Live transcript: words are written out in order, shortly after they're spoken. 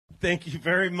Thank you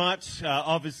very much.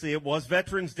 Obviously, it was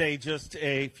Veterans Day just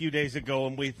a few days ago,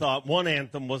 and we thought one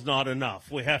anthem was not enough.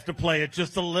 We have to play it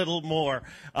just a little more.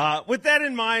 With that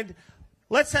in mind,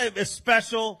 let's have a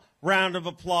special round of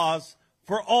applause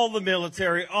for all the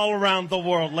military all around the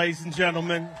world, ladies and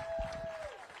gentlemen.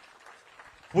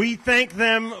 We thank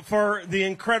them for the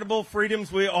incredible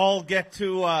freedoms we all get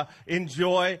to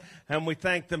enjoy, and we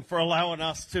thank them for allowing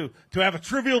us to have a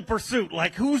trivial pursuit,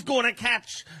 like who's going to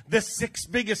catch the 6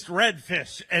 biggest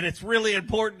redfish, and it's really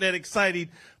important and exciting,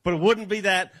 but it wouldn't be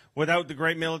that without the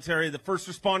great military, the first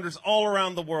responders all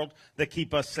around the world that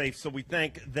keep us safe, so we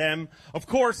thank them. Of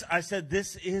course, I said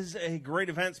this is a great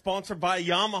event sponsored by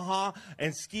Yamaha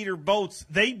and Skeeter Boats.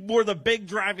 They were the big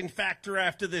driving factor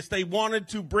after this. They wanted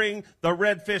to bring the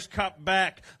Redfish Cup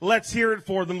back. Let's hear it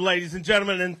for them, ladies and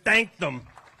gentlemen, and thank them.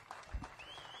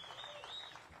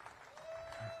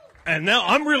 And now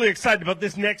I'm really excited about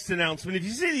this next announcement. If you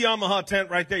see the Yamaha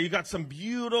tent right there, you got some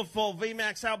beautiful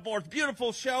VMAX outboards,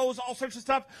 beautiful shows, all sorts of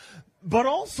stuff. But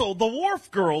also the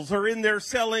Wharf Girls are in there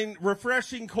selling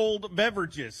refreshing cold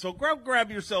beverages. So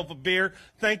grab yourself a beer.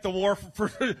 Thank the Wharf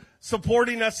for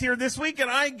supporting us here this week.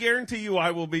 And I guarantee you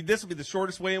this will be the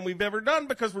shortest weigh-in we've ever done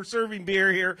because we're serving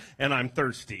beer here and I'm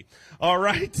thirsty. All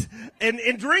right. And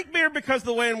drink beer because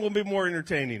the weigh-in will be more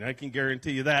entertaining. I can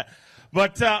guarantee you that.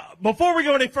 But before we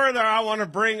go any further, I want to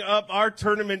bring up our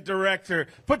tournament director.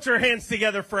 Put your hands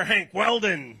together for Hank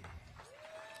Weldon.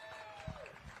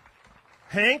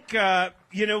 Hank,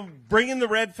 bringing the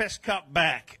Redfish Cup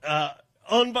back.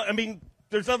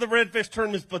 There's other Redfish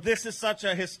tournaments, but this is such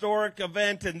a historic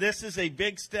event, and this is a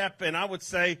big step. And I would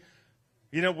say,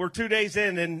 we're 2 days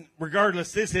in, and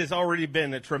regardless, this has already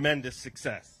been a tremendous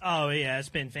success. Oh, yeah, it's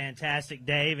been fantastic,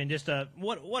 Dave. And just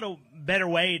what a better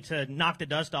way to knock the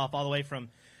dust off all the way from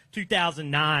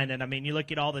 2009. And, you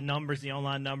look at all the numbers, the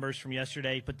online numbers from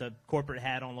yesterday, put the corporate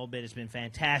hat on a little bit. It's been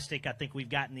fantastic. I think we've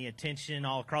gotten the attention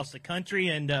all across the country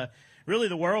and really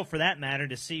the world, for that matter,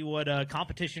 to see what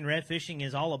competition red fishing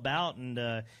is all about. And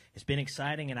it's been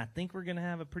exciting, and I think we're going to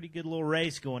have a pretty good little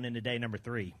race going into day number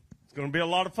 3. It's going to be a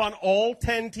lot of fun. All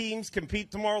 10 teams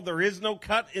compete tomorrow. There is no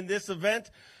cut in this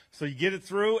event, so you get it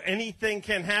through. Anything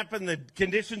can happen. The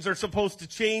conditions are supposed to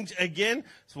change again,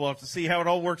 so we'll have to see how it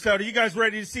all works out. Are you guys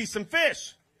ready to see some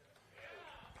fish?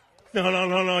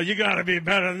 No. You got to be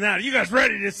better than that. Are you guys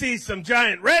ready to see some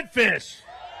giant redfish?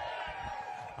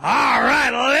 All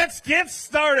right, let's get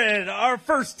started. Our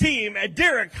first team,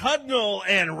 Derek Hudnall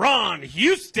and Ron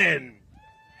Houston.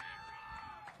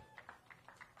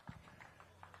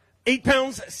 8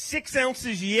 pounds, 6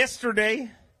 ounces yesterday.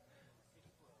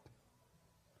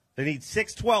 They need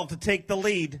 612 to take the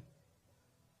lead.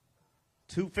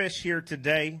 2 fish here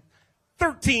today.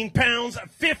 13 pounds,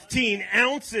 15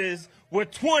 ounces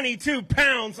with 22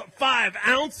 pounds, 5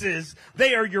 ounces.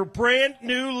 They are your brand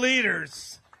new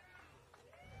leaders.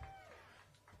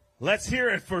 Let's hear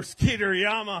it for Skeeter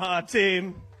Yamaha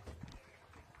team.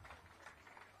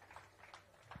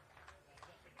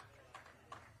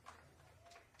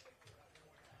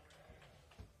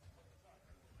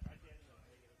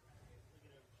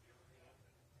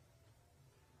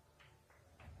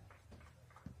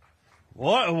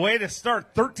 What a way to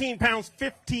start. 13 pounds,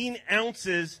 15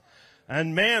 ounces.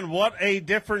 And, man, what a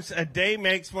difference a day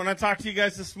makes. When I talked to you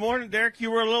guys this morning, Derek, you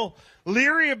were a little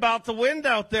leery about the wind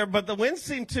out there, but the wind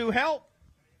seemed to help.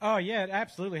 Oh, yeah, it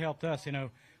absolutely helped us.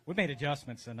 We made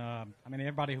adjustments. And,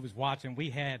 everybody who was watching,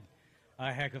 we had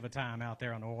a heck of a time out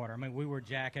there on the water. We were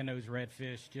jacking those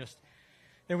redfish.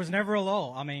 There was never a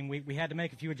lull. We had to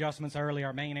make a few adjustments early.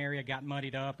 Our main area got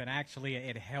muddied up, and actually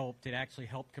it helped. It actually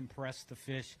helped compress the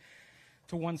fish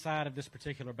to one side of this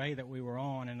particular bay that we were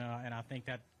on, and I think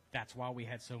that's why we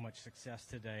had so much success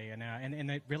today.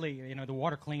 And it really, the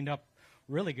water cleaned up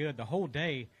really good the whole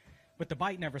day, but the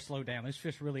bite never slowed down. Those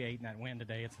fish really ate in that wind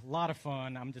today. It's a lot of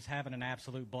fun. I'm just having an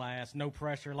absolute blast. No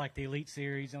pressure like the Elite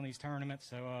Series on these tournaments.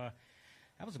 So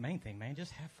that was the main thing, man.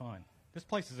 Just have fun. This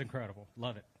place is incredible.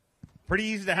 Love it. Pretty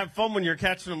easy to have fun when you're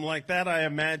catching them like that, I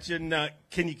imagine.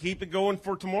 Can you keep it going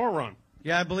for tomorrow, Ron?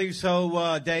 Yeah, I believe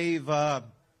so, Dave.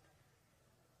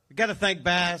 Got to thank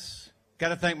B.A.S.S. Got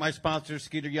to thank my sponsor,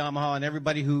 Skeeter Yamaha, and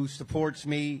everybody who supports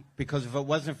me, because if it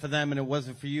wasn't for them and it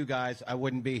wasn't for you guys, I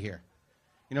wouldn't be here.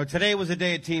 Today was a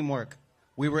day of teamwork.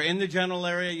 We were in the general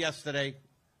area yesterday.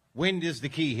 Wind is the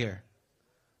key here.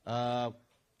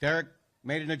 Derek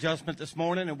made an adjustment this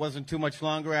morning. It wasn't too much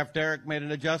longer after Derek made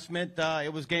an adjustment.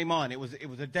 It was game on. It was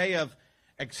a day of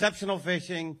exceptional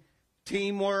fishing,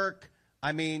 teamwork.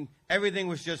 Everything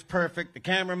was just perfect. The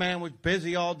cameraman was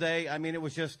busy all day. It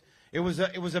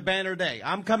was a banner day.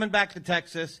 I'm coming back to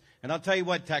Texas, and I'll tell you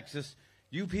what, Texas,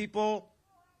 you people,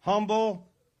 humble,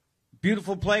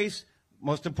 beautiful place.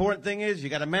 Most important thing is you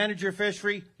got to manage your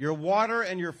fishery. Your water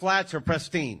and your flats are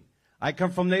pristine. I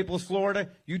come from Naples, Florida.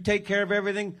 You take care of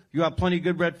everything. You have plenty of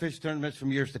good redfish tournaments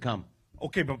from years to come.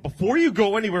 Okay, but before you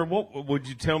go anywhere, what would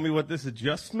you tell me what this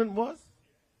adjustment was?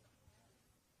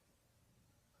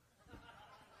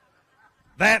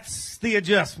 That's the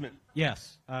adjustment.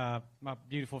 Yes, my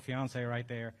beautiful fiance right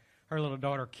there, her little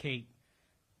daughter Kate,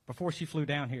 before she flew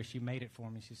down here, she made it for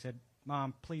me. She said,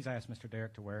 "Mom, please ask Mr.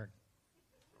 Derek to wear it.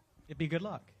 It'd be good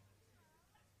luck."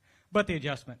 But the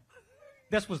adjustment,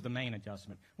 this was the main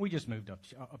adjustment. We just moved up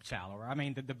shallower. I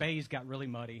mean, the bays got really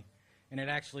muddy, and it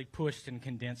actually pushed and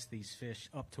condensed these fish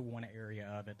up to one area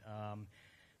of it.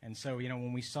 And so,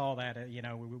 when we saw that,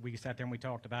 we sat there and we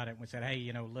talked about it, and we said,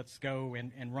 hey, let's go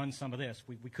and run some of this.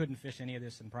 We couldn't fish any of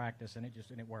this in practice, and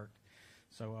it worked.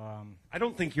 So I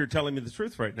don't think you're telling me the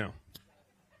truth right now.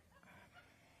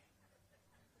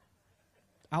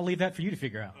 I'll leave that for you to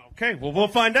figure out. Okay, well, we'll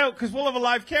find out because we'll have a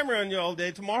live camera on you all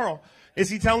day tomorrow. Is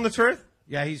he telling the truth?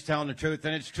 Yeah, he's telling the truth,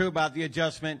 and it's true about the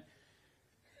adjustment.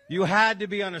 You had to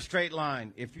be on a straight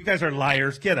line. If You guys are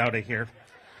liars. Get out of here.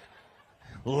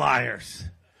 Liars.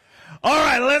 All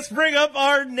right, let's bring up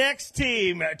our next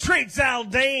team, Trent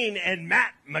Zaldane and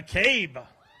Matt McCabe.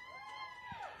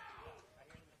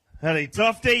 Had a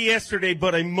tough day yesterday,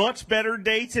 but a much better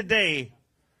day today.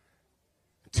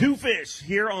 2 fish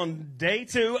here on day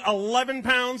 2, 11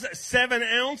 pounds, 7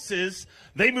 ounces.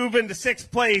 They move into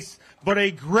 6th place, but a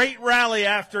great rally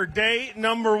after day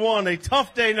number 1, a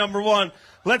tough day number 1.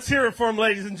 Let's hear it for them,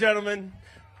 ladies and gentlemen.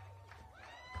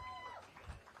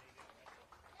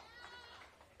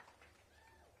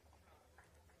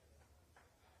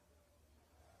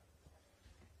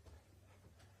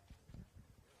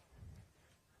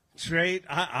 Trade,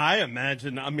 I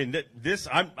imagine. I mean,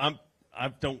 I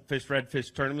don't fish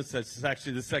redfish tournaments. This is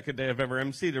actually the second day I've ever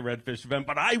emceed a redfish event.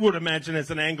 But I would imagine as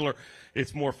an angler,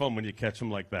 it's more fun when you catch them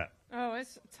like that. Oh,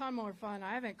 it's a ton more fun.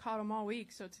 I haven't caught them all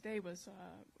week, so today was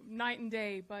night and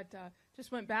day. But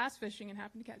just went bass fishing and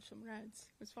happened to catch some reds.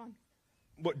 It was fun.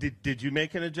 What did you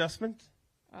make an adjustment?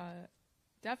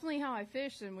 Definitely how I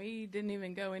fished, and we didn't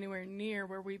even go anywhere near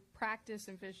where we practiced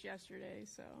and fished yesterday.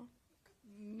 So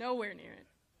nowhere near it.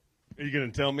 Are you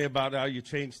going to tell me about how you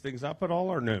changed things up at all,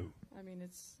 or no? I mean,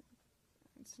 it's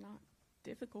not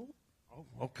difficult. Oh,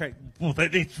 okay. Well,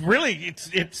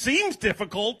 it seems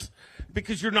difficult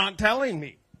because you're not telling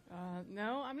me.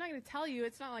 No, I'm not going to tell you.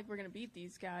 It's not like we're going to beat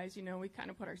these guys. We kind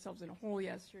of put ourselves in a hole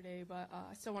yesterday, but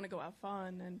I still want to go have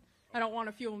fun, and I don't want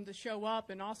a few of them to show up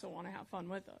and also want to have fun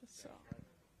with us. So.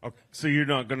 Okay. So you're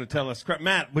not going to tell us.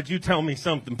 Matt, would you tell me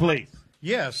something, please?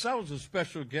 Yes, I was a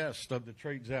special guest of the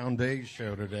Trade Down Days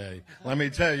show today. Let me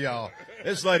tell y'all,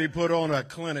 this lady put on a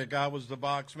clinic. I was the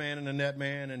box man and the net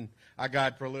man, and I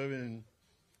guide for a living. And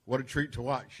what a treat to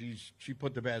watch. She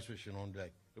put the bass fishing on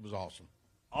today. It was awesome.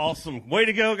 Awesome. Way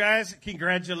to go, guys.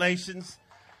 Congratulations.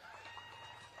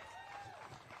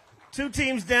 2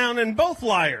 teams down and both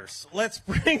liars. Let's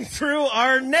bring through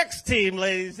our next team,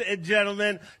 ladies and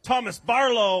gentlemen, Thomas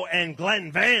Barlow and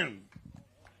Glenn Van.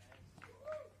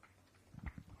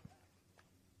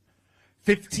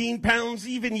 15 pounds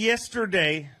even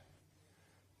yesterday.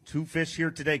 2 fish here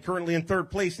today. Currently in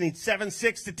 3rd place. Needs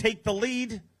 7.6 to take the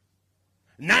lead.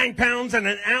 9 pounds and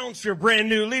an ounce. Your brand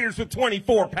new leaders with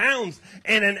 24 pounds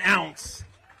and an ounce.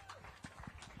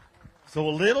 So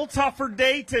a little tougher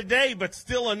day today, but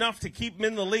still enough to keep them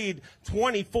in the lead.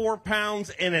 24 pounds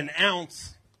and an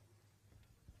ounce.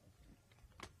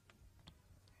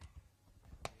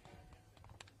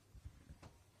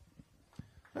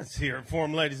 Let's hear it for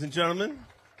them, ladies and gentlemen.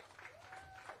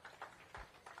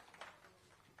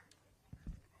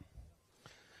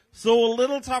 So a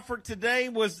little tougher today.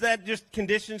 Was that just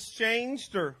conditions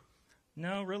changed, or?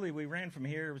 No, really, we ran from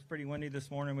here. It was pretty windy this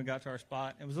morning. We got to our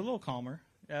spot. It was a little calmer.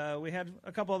 We had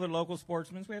a couple other local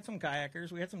sportsmen. We had some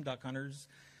kayakers. We had some duck hunters.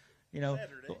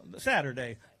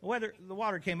 Saturday. The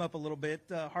water came up a little bit,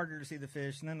 harder to see the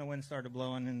fish, and then the wind started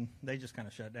blowing, and they just kind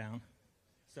of shut down.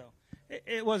 So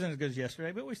it wasn't as good as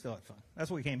yesterday, but we still had fun.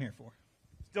 That's what we came here for.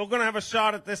 Still going to have a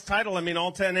shot at this title. I mean,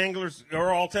 all 10 anglers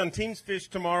or all 10 teams fish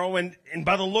tomorrow, and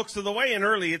by the looks of the way in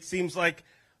early, it seems like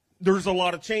there's a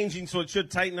lot of changing, so it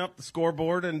should tighten up the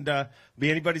scoreboard and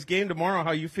be anybody's game tomorrow.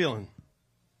 How are you feeling?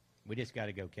 We just got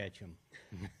to go catch them.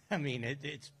 I mean,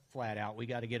 it's flat out. We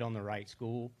got to get on the right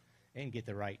school and get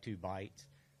the right 2 bites.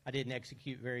 I didn't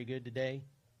execute very good today.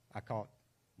 I caught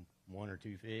 1 or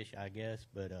 2 fish, I guess,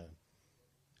 but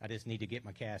I just need to get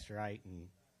my cast right and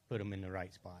put them in the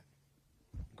right spot.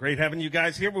 Great having you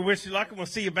guys here. We wish you luck, and we'll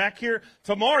see you back here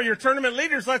tomorrow. Your tournament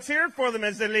leaders, let's hear it for them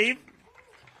as they leave.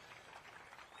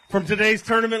 From today's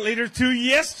tournament leader to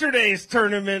yesterday's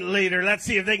tournament leader. Let's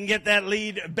see if they can get that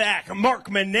lead back.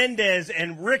 Mark Menendez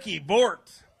and Ricky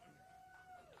Bort.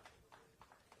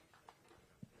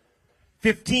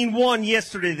 15-1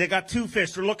 yesterday. They got 2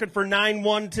 fish. They're looking for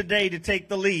 9-1 today to take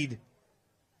the lead.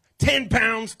 10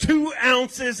 pounds, 2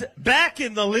 ounces, back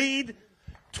in the lead.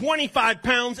 25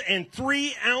 pounds and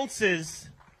 3 ounces.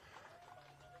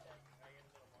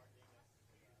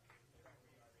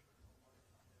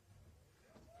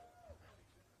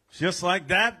 Just like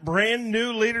that, brand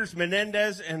new leaders,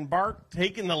 Menendez and Bart,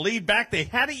 taking the lead back. They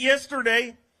had it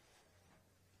yesterday.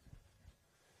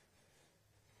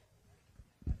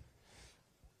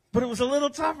 But it was a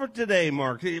little tougher today,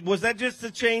 Mark. Was that just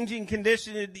a changing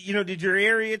condition? You know, did your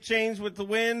area change with the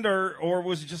wind, or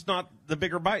was it just not the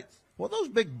bigger bites? Well, those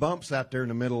big bumps out there in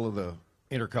the middle of the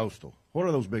intercoastal, what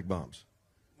are those big bumps?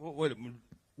 What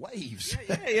Waves.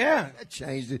 Yeah. That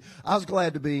changed it. I was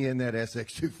glad to be in that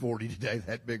SX240 today.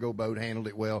 That big old boat handled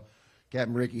it well.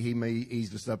 Captain Ricky, he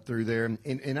eased us up through there.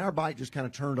 And our bite just kind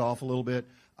of turned off a little bit.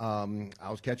 I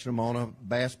was catching them on a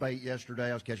bass bait yesterday.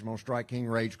 I was catching them on Strike King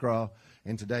Rage Craw.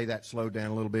 And today that slowed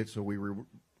down a little bit, so we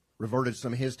reverted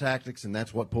some of his tactics, and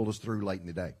that's what pulled us through late in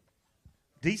the day.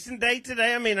 Decent day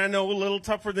today. I mean, I know a little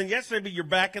tougher than yesterday, but you're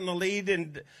back in the lead,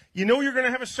 and you know you're going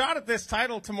to have a shot at this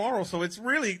title tomorrow. So it's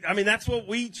really, I mean, that's what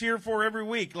we cheer for every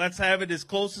week. Let's have it as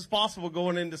close as possible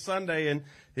going into Sunday, and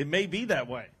it may be that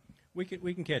way. We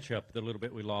can catch up the little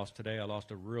bit we lost today. I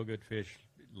lost a real good fish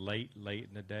late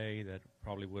in the day that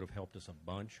probably would have helped us a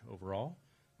bunch overall.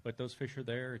 But those fish are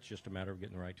there. It's just a matter of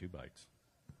getting the right 2 bites.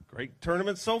 Great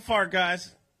tournament so far,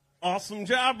 guys. Awesome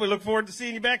job. We look forward to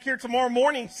seeing you back here tomorrow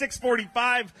morning,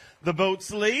 6:45. The boats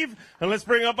leave. And let's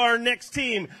bring up our next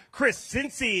team, Chris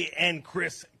Cincy and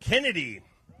Chris Kennedy.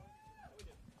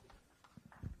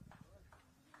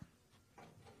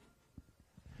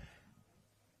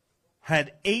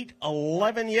 Had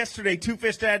 8-11 yesterday. 2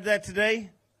 fish to add to that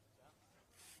today.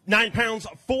 9 pounds,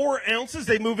 4 ounces.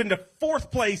 They move into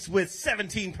 4th place with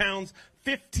 17 pounds,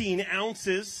 15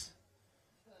 ounces.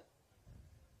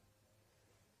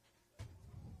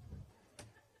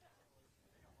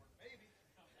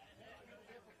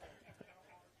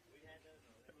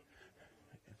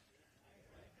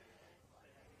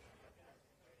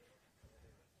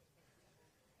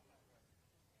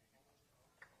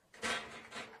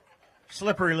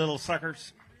 Slippery little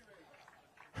suckers.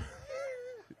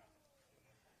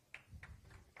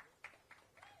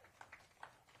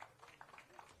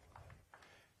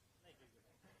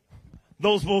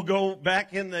 Those will go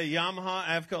back in the Yamaha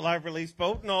Avco Live Release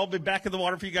boat, and I'll be back in the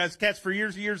water for you guys to catch for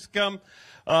years and years to come.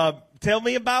 Tell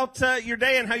me about your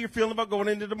day and how you're feeling about going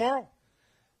into tomorrow.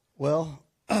 Well,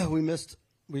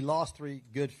 we lost 3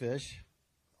 good fish.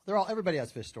 Everybody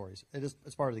has fish stories.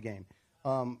 It's part of the game.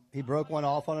 He broke one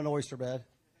off on an oyster bed.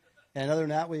 And other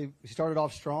than that, we started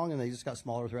off strong, and they just got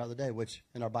smaller throughout the day,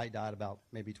 and our bite died about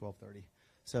maybe 12:30.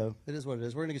 So it is what it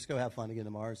is. We're going to just go have fun again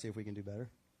tomorrow and see if we can do better.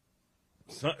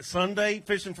 Sunday,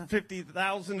 fishing for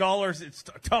 $50,000. It's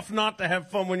tough not to have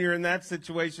fun when you're in that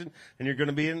situation, and you're going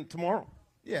to be in tomorrow.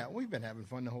 Yeah, we've been having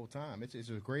fun the whole time. It's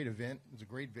a great event. It's a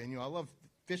great venue. I love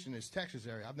fishing this Texas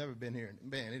area. I've never been here.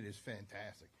 Man, it is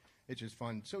fantastic. It's just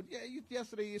fun. So, yeah,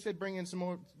 yesterday you said bring in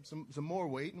some more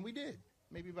weight, and we did.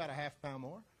 Maybe about a half pound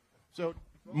more. So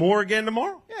more again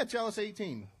tomorrow? Yeah, tell us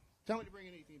 18. Tell me to bring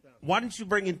in 18 pounds. Why don't you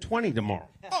bring in 20 tomorrow?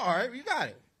 All right, you got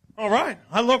it. All right.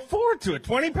 I look forward to it.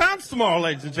 20 pounds tomorrow,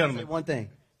 ladies and gentlemen. One thing.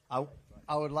 I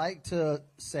would like to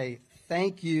say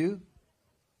thank you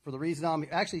for the reason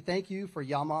thank you for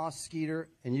Yamaha, Skeeter,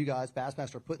 and you guys,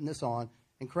 Bassmaster, putting this on.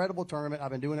 Incredible tournament.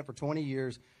 I've been doing it for 20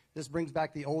 years. This brings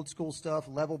back the old school stuff,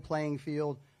 level playing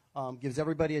field, gives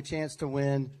everybody a chance to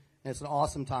win. And it's an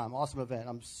awesome time, awesome event.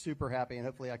 I'm super happy, and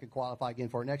hopefully I can qualify again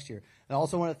for it next year. And I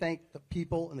also want to thank the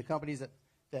people and the companies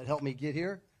that helped me get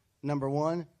here. Number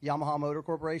 1, Yamaha Motor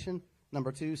Corporation.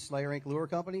 Number 2, Slayer Inc. Lure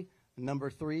Company. Number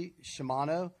 3,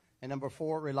 Shimano. And number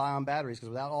 4, Rely on Batteries. Because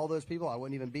without all those people, I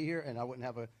wouldn't even be here, and I wouldn't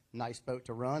have a nice boat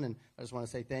to run. And I just want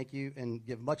to say thank you and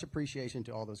give much appreciation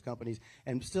to all those companies.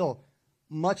 And still,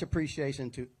 much appreciation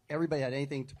to everybody that had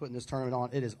anything to put in this tournament on.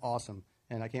 It is awesome.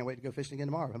 And I can't wait to go fishing again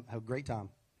tomorrow. Have a great time.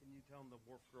 The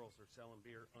Wharf Girls are selling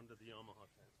beer under the Yamaha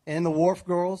tent. And the Wharf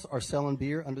Girls are selling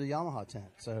beer under the Yamaha tent.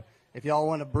 So if y'all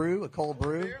want a cold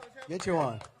brew, get you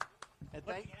one. And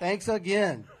thanks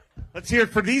again. Let's hear it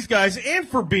for these guys and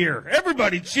for beer.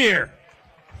 Everybody cheer.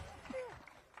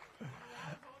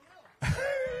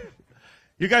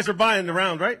 You guys are buying the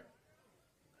round, right?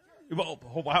 Oh,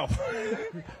 wow.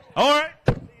 All right.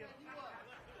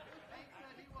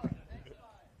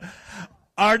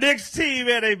 Our next team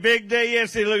had a big day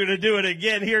yesterday. Looking to do it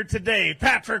again here today.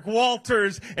 Patrick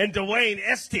Walters and Dwayne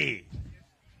Este.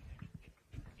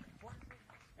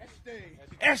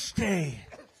 Este.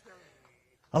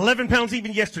 11 pounds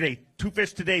even yesterday. 2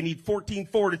 fish today. Need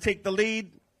 14.4 to take the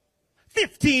lead.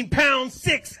 15 pounds,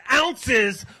 6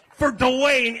 ounces for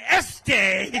Dwayne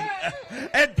Este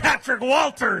and Patrick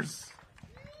Walters.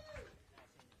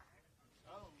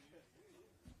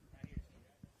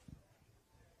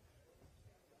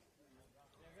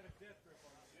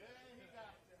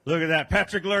 Look at that.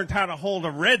 Patrick learned how to hold a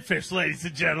redfish, ladies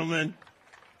and gentlemen.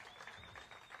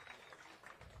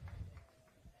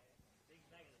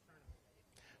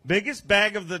 Biggest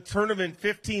bag of the tournament,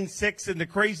 15.6. And the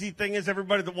crazy thing is,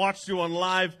 everybody that watched you on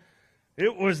live,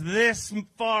 it was this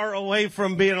far away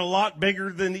from being a lot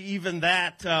bigger than even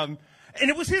that. And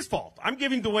it was his fault. I'm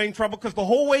giving Dwayne trouble because the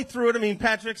whole way through it, I mean,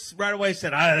 Patrick's right away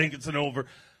said, I think it's an over.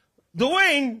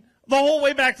 Dwayne, the whole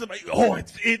way back to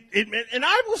the, and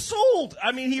I was sold.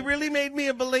 I mean, he really made me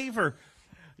a believer.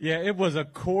 Yeah, it was a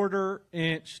 1/4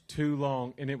 inch too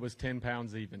long, and it was 10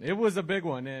 pounds even. It was a big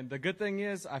one, and the good thing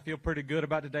is I feel pretty good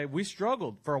about today. We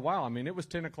struggled for a while. I mean, it was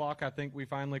 10 o'clock. I think we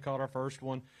finally caught our first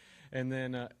one, and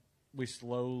then we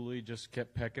slowly just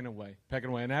kept pecking away.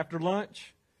 And after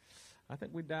lunch, I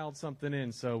think we dialed something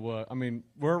in. So, I mean,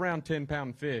 we're around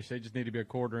 10-pound fish. They just need to be a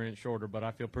 1/4 inch shorter, but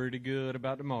I feel pretty good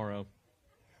about tomorrow.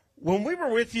 When we were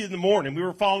with you in the morning, we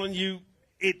were following you.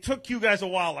 It took you guys a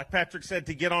while, like Patrick said,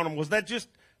 to get on them. Was that just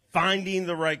finding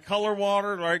the right color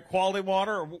water, the right quality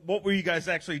water, or what were you guys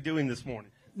actually doing this morning?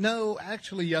 No,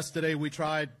 actually, yesterday we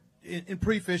tried in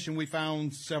pre-fishing. We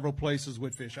found several places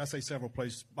with fish. I say several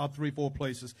places, about 3-4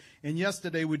 places. And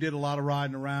yesterday we did a lot of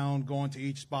riding around, going to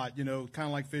each spot. You know, kind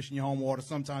of like fishing your home water.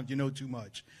 Sometimes you know too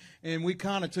much. And we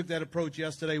kind of took that approach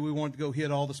yesterday. We wanted to go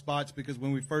hit all the spots because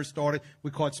when we first started, we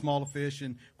caught smaller fish,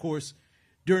 and of course,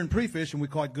 during pre-fishing, we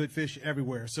caught good fish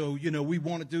everywhere. So, you know, we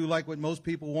want to do like what most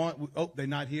people want. Oh, they're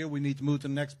not here. We need to move to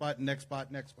the next spot, next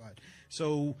spot, next spot.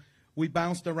 So we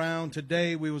bounced around.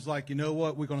 Today, we was like, you know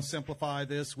what? We're going to simplify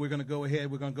this. We're going to go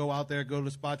ahead. We're going to go out there, go to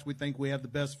the spots we think we have the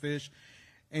best fish.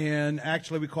 And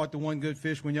actually, we caught the one good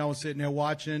fish when y'all was sitting there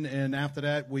watching. And after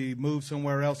that, we moved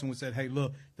somewhere else and we said, hey,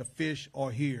 look, the fish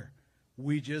are here.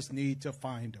 We just need to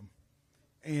find them.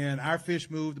 And our fish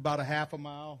moved about a half a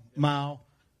mile,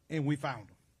 and we found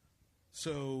them.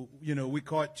 So, you know, we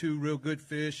caught 2 real good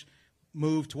fish,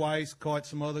 moved twice, caught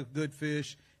some other good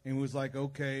fish, and was like,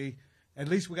 okay, at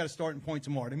least we got a starting point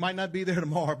tomorrow. They might not be there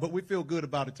tomorrow, but we feel good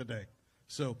about it today.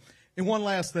 So, and one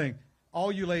last thing.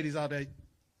 All you ladies out there,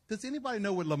 does anybody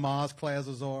know what Yamaha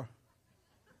classes are?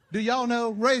 Do y'all know?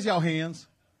 Raise y'all hands.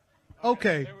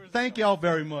 Okay, thank y'all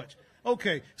very much.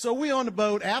 Okay, so we on the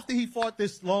boat. After he fought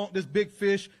this big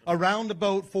fish around the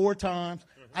boat 4 times,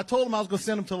 I told him I was going to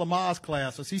send him to Lamar's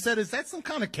classes. He said, is that some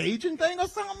kind of Cajun thing or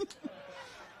something?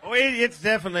 Oh, it's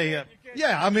definitely.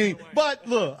 Yeah, I mean, but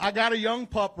look, I got a young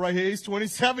pup right here. He's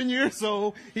 27 years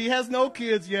old. He has no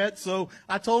kids yet. So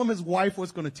I told him his wife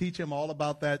was going to teach him all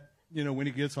about that, you know, when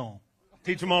he gets home.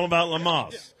 Teach him all about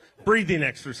Lamas. Breathing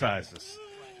exercises.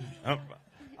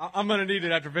 I'm going to need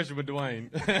it after fishing with Dwayne.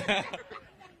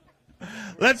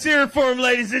 Let's hear it for him,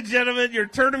 ladies and gentlemen, your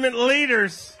tournament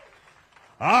leaders.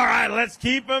 All right, let's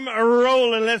keep them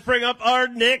rolling. Let's bring up our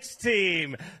next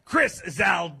team, Chris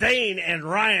Zaldane and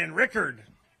Ryan Rickard.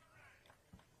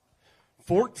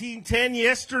 14-10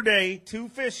 yesterday, 2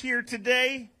 fish here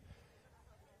today.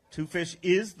 2 fish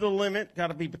is the limit. Got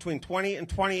to be between 20 and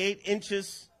 28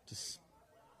 inches.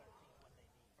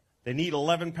 They need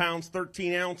 11 pounds,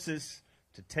 13 ounces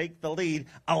to take the lead.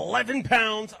 11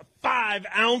 pounds, 5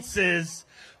 ounces.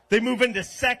 They move into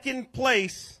second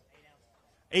place.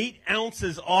 8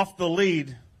 ounces off the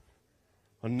lead.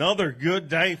 Another good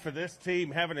day for this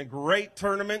team, having a great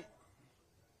tournament.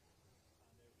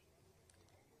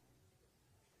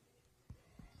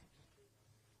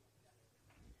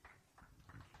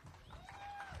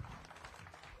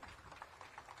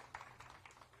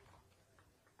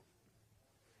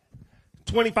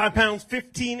 $25 pounds,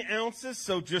 15 ounces,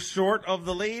 so just short of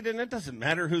the lead, and it doesn't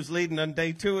matter who's leading on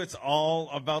day 2. It's all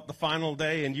about the final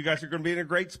day, and you guys are going to be in a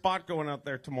great spot going out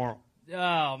there tomorrow.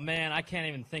 Oh, man, I can't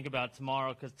even think about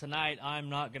tomorrow because tonight I'm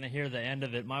not going to hear the end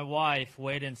of it. My wife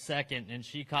weighed in second, and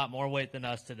she caught more weight than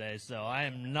us today, so I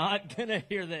am not going to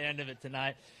hear the end of it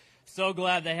tonight. So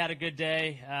glad they had a good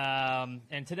day.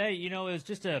 And today, you know, it was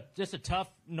just a tough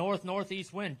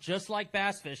north-northeast wind, just like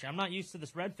bass fishing. I'm not used to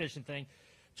this red fishing thing.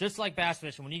 Just like bass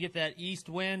fishing, when you get that east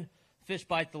wind, fish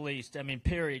bite the least. I mean,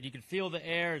 period. You can feel the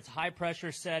air. It's high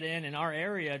pressure set in, and our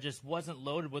area just wasn't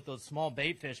loaded with those small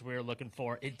bait fish we were looking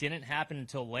for. It didn't happen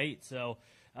until late. So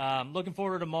Looking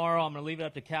forward to tomorrow. I'm going to leave it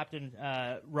up to Captain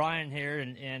Ryan here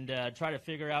and try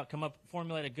to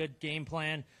formulate a good game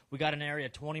plan. We got an area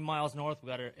 20 miles north. We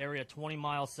got an area 20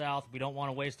 miles south. We don't want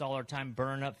to waste all our time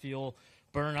burning up fuel,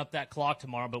 burning up that clock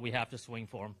tomorrow, but we have to swing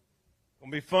for them.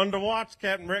 It'll be fun to watch,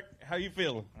 Captain Rick. How you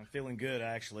feeling? I'm feeling good,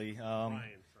 actually.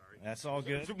 That's all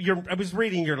good. I was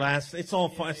reading your last. It's all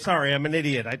fine. Sorry, I'm an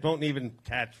idiot. I don't even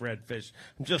catch redfish.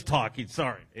 I'm just talking.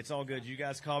 Sorry. It's all good. You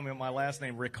guys call me my last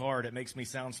name Rickard. It makes me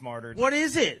sound smarter. What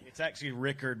is it? It's actually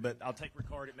Rickard, but I'll take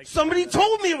Rickard. It makes Somebody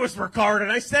told me it was Rickard,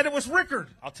 and I said it was Rickard.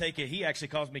 I'll take it. He actually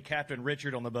calls me Captain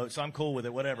Richard on the boat, so I'm cool with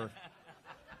it. Whatever.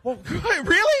 Well,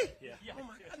 really? Yeah. Oh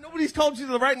my God, nobody's called you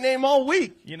the right name all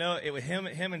week. You know, it was him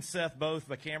and Seth both,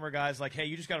 the camera guys, like, hey,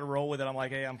 you just got to roll with it. I'm like,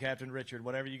 hey, I'm Captain Richard.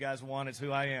 Whatever you guys want, it's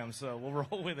who I am. So we'll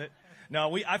roll with it.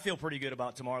 No, I feel pretty good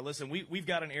about tomorrow. Listen, we've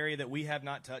got an area that we have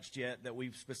not touched yet that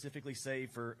we've specifically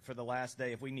saved for the last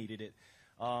day if we needed it.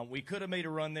 We could have made a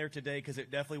run there today because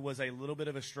it definitely was a little bit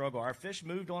of a struggle. Our fish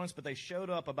moved on us, but they showed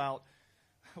up about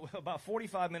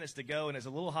 45 minutes to go, and it's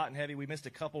a little hot and heavy. We missed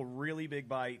a couple really big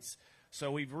bites. So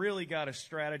we've really got to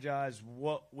strategize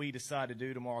what we decide to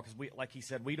do tomorrow because, like he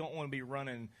said, we don't want to be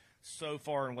running so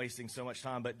far and wasting so much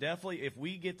time. But definitely, if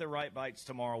we get the right bites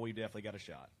tomorrow, we definitely got a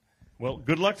shot. Well,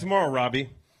 good luck tomorrow, Robbie.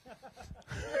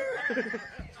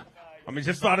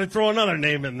 Just thought I'd throw another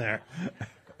name in there.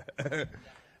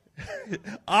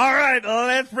 All right,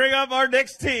 let's bring up our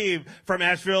next team from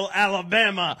Asheville,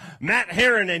 Alabama, Matt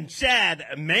Herron and Chad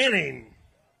Manning.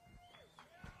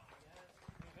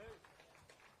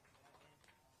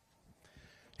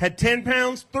 Had 10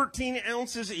 pounds, 13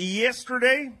 ounces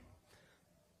yesterday.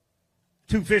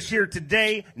 2 fish here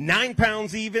today, 9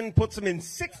 pounds even. Puts them in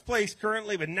 6th place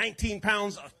currently with 19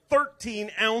 pounds,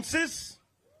 13 ounces.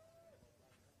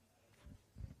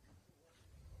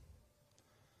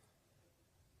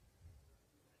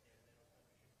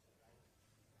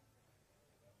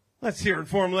 Let's hear it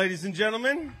for them, ladies and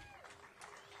gentlemen.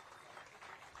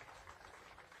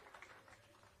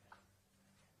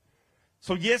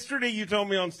 So yesterday you told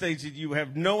me on stage that you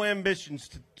have no ambitions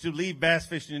to leave bass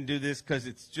fishing and do this because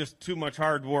it's just too much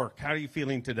hard work. How are you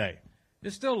feeling today?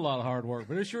 It's still a lot of hard work,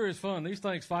 but it sure is fun. These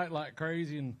things fight like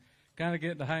crazy, and kind of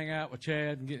getting to hang out with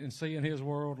Chad and getting seeing his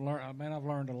world. I've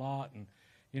learned a lot, and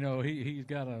he's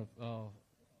got a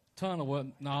ton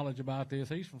of knowledge about this.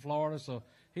 He's from Florida, so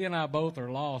he and I both are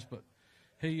lost, but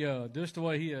he just the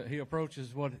way he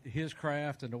approaches his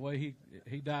craft and the way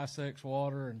he dissects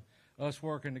water and us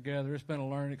working together, it's been a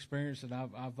learning experience, and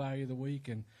I value the week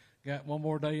and got one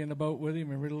more day in the boat with him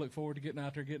and really look forward to getting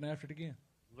out there, getting after it again.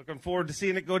 Looking forward to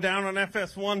seeing it go down on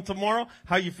FS1 tomorrow.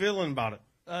 How you feeling about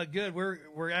it? Good.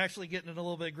 We're actually getting in a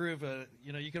little bit of groove.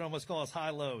 You can almost call us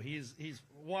high-low. He's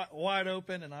wide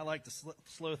open, and I like to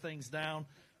slow things down.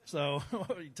 So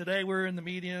today we're in the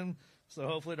medium, so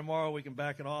hopefully tomorrow we can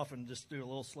back it off and just do a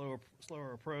little slower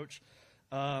approach.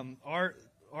 Our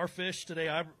fish today,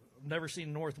 I've never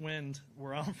seen north wind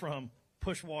where I'm from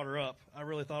push water up. I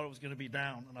really thought it was going to be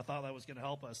down, and I thought that was going to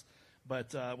help us.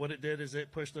 But what it did is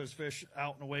it pushed those fish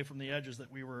out and away from the edges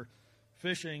that we were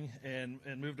fishing and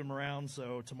moved them around.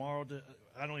 So tomorrow,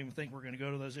 I don't even think we're going to go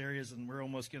to those areas, and we're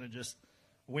almost going to just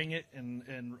wing it. And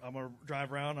I'm going to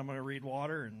drive around. I'm going to read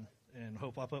water and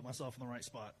hope I put myself in the right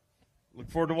spot. Look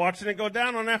forward to watching it go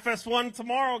down on FS1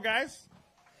 tomorrow, guys.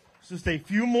 There's just a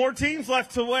few more teams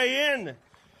left to weigh in.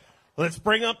 Let's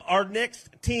bring up our next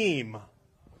team.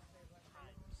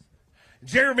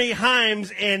 Jeremy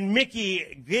Himes and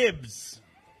Mickey Gibbs.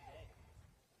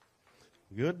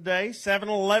 Good day.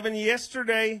 7-11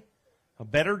 yesterday. A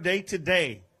better day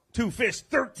today. 2 fish,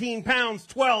 13 pounds,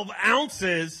 12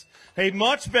 ounces. A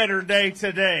much better day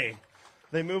today.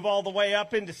 They move all the way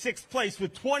up into 6th place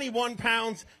with 21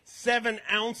 pounds, 7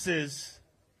 ounces.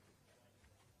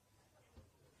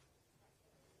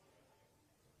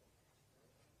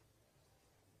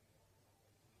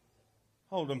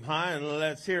 Hold them high and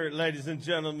let's hear it, ladies and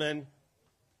gentlemen.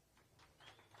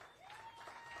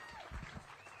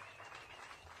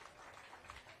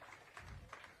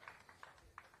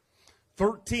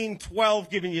 $13.12,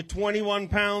 giving you 21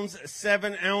 pounds,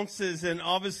 7 ounces, and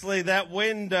obviously that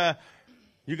wind.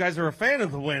 You guys are a fan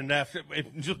of the wind.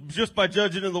 Just by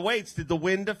judging of the weights, did the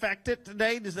wind affect it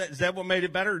today? Is that what made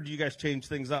it better, or do you guys change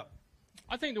things up?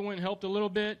 I think the wind helped a little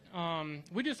bit.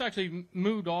 We just actually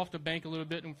moved off the bank a little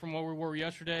bit from where we were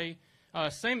yesterday.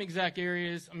 Same exact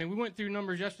areas. I mean, we went through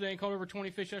numbers yesterday and caught over 20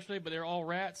 fish yesterday, but they're all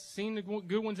rats. Seen the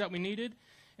good ones that we needed.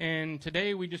 And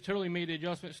today we just totally made the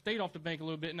adjustment, stayed off the bank a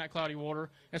little bit in that cloudy water,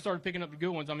 and started picking up the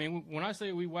good ones. I mean, when I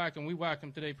say we whacked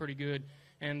them today pretty good.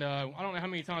 And I don't know how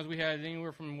many times we had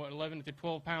anywhere from 11 to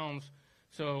 12 pounds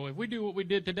So if we do what we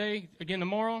did today, again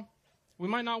tomorrow, we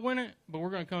might not win it, but we're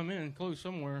going to come in and close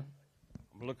somewhere.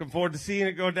 I'm looking forward to seeing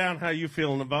it go down. How you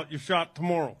feeling about your shot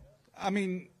tomorrow? I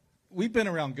mean, we've been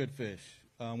around good fish.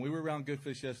 We were around good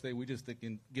fish yesterday. We just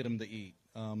didn't get them to eat.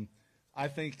 I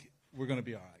think we're going to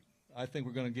be all right. I think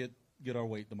we're going to get our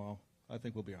weight tomorrow. I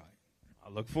think we'll be all right. I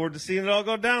look forward to seeing it all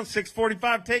go down.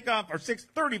 6:45 takeoff, or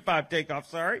 6:35 takeoff,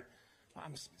 sorry.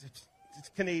 It's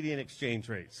Canadian exchange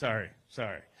rate. Sorry.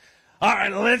 All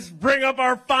right, let's bring up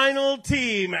our final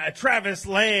team. Travis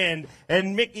Land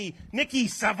and Nikki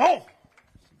Savon.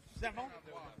 Savon?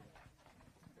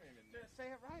 Say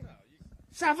it right.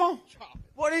 Savon?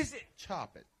 What is it?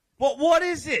 Chop it. What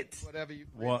is it? Whatever you.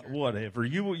 Whatever.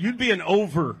 You'd be an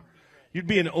over. You'd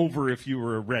be an over if you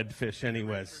were a redfish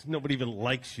anyways. Nobody even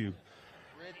likes you.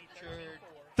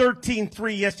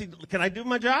 13-3 yesterday. Can I do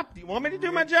my job? Do you want me to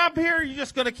do my job here, or are you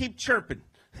just going to keep chirping?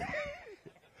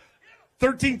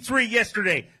 13-3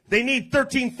 yesterday. They need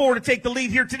 13-4 to take the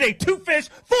lead here today. 2 fish,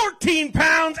 14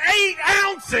 pounds, 8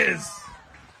 ounces.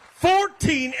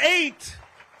 14-8.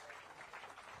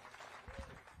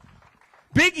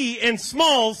 Biggie and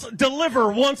Smalls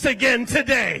deliver once again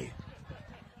today.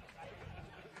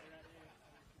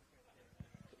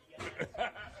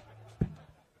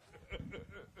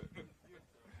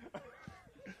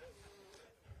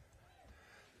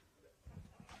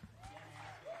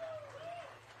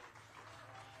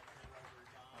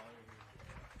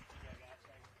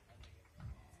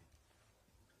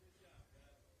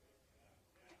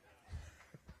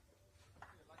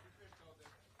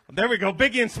 There we go.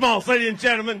 Biggie and Smalls, ladies and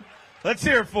gentlemen. Let's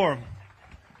hear it for them.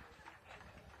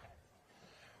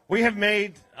 We have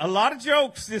made a lot of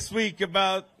jokes this week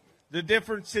about the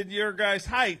difference in your guys'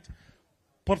 height.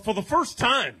 But for the first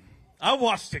time, I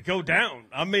watched it go down.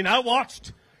 I mean,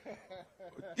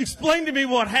 explain to me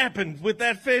what happened with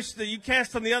that fish that you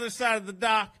cast on the other side of the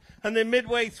dock, and then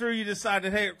midway through you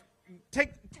decided, hey, tell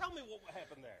me what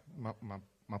happened there.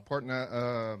 My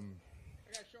partner,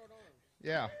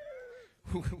 yeah.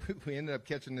 We ended up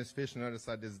catching this fish on the other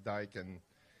side of this dike, and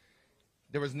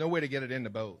there was no way to get it in the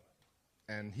boat.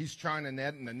 And he's trying to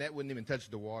net, and the net wouldn't even touch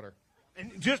the water.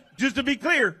 And just to be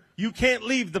clear, you can't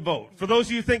leave the boat. For those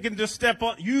of you thinking just step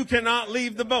on, you cannot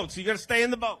leave the boat. So you got to stay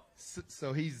in the boat.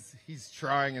 So he's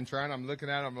trying and trying. I'm looking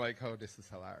at him like, oh, this is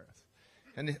hilarious.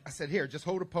 And I said, here, just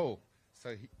hold a pole. So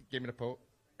he gave me the pole,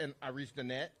 and I reached the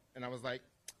net, and I was like,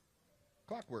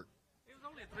 clockwork. It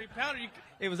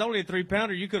was only a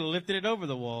 3-pounder. You could have lifted it over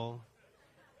the wall.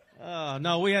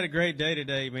 No, we had a great day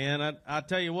today, man. I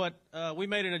tell you what, we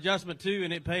made an adjustment too,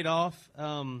 and it paid off.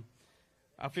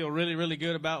 I feel really, really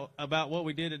good about what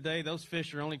we did today. Those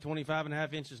fish are only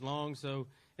 25.5 inches long, so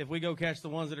if we go catch the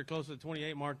ones that are close to the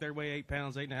 28 mark, they weigh 8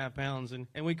 pounds, 8.5 pounds, and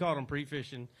we caught them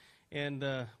pre-fishing. And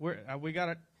we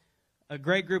got a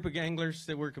great group of anglers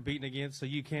that we're competing against, so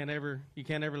you can't ever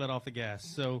let off the gas.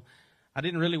 So I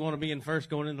didn't really want to be in first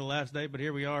going into the last day, but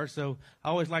here we are. So I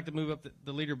always like to move up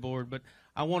the leaderboard. But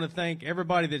I want to thank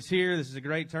everybody that's here. This is a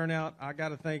great turnout. I got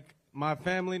to thank my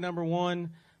family, number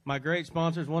one, my great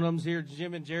sponsors. One of them's here,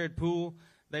 Jim and Jared Poole.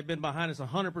 They've been behind us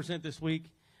 100% this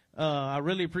week. I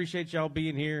really appreciate y'all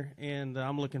being here, and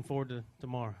I'm looking forward to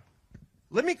tomorrow.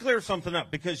 Let me clear something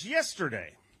up, because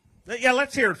yesterday,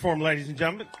 let's hear it for them, ladies and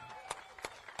gentlemen.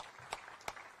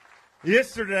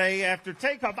 Yesterday, after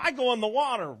takeoff, I go on the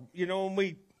water, and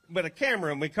we with a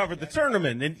camera, and we covered the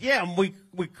tournament. And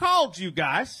we called you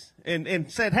guys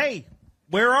and said, hey,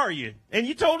 where are you? And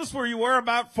you told us where you were,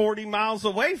 about 40 miles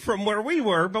away from where we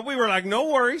were. But we were like, no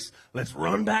worries. Let's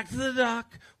run back to the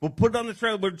dock. We'll put it on the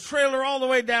trailer. We'll trailer all the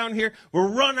way down here. We'll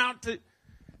run out to.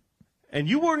 And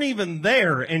you weren't even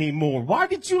there anymore. Why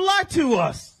did you lie to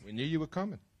us? We knew you were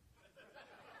coming.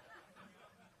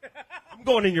 I'm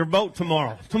going in your boat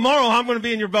tomorrow. Tomorrow I'm going to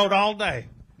be in your boat all day.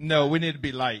 No, we need to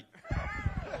be light.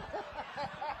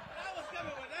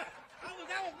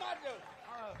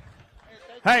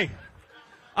 Hey,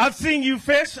 I've seen you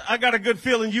fish. I got a good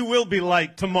feeling you will be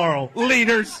light tomorrow.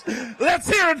 Leaders, let's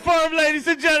hear it for them, ladies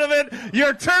and gentlemen.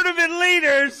 Your tournament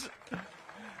leaders.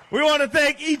 We want to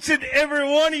thank each and every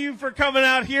one of you for coming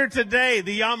out here today.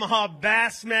 The Yamaha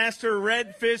Bassmaster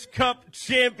RedFish Cup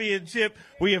Championship.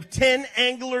 We have 10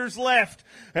 anglers left.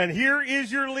 And here is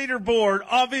your leaderboard.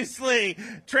 Obviously,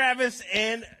 Travis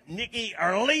and Nikki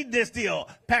are leading this deal.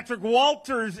 Patrick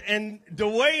Walters and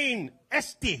Dwayne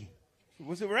Esty.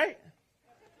 Was it right?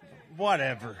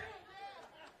 Whatever.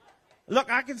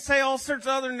 Look, I can say all sorts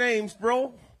of other names,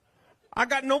 bro. I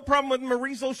got no problem with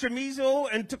Marizo Shimizu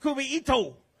and Takumi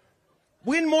Ito.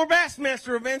 Win more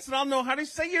Bassmaster events, and I'll know how to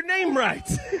say your name right.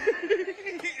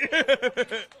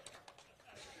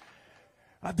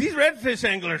 These redfish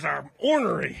anglers are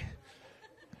ornery.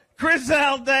 Chris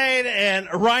Zaldane and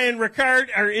Ryan Ricard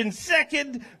are in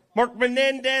second. Mark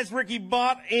Menendez, Ricky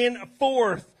Bott in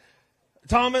fourth.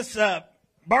 Thomas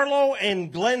Barlow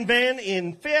and Glenn Van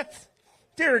in fifth.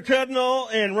 Terry Cudnall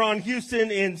and Ron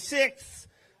Houston in sixth.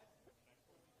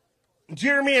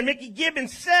 Jeremy and Mickey Gibb in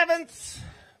seventh.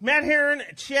 Matt Heron,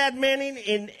 Chad Manning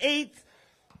in eighth.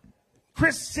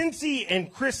 Chris Cincy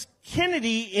and Chris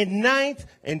Kennedy in ninth.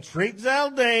 And Trey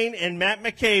Zaldane and Matt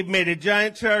McCabe made a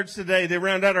giant charge today. They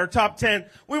round out our top 10.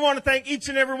 We want to thank each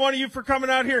and every one of you for coming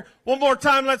out here. One more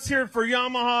time, let's hear it for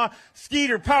Yamaha,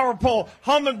 Skeeter, Power Pole,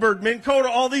 Humminbird, Minn Kota,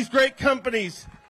 all these great companies.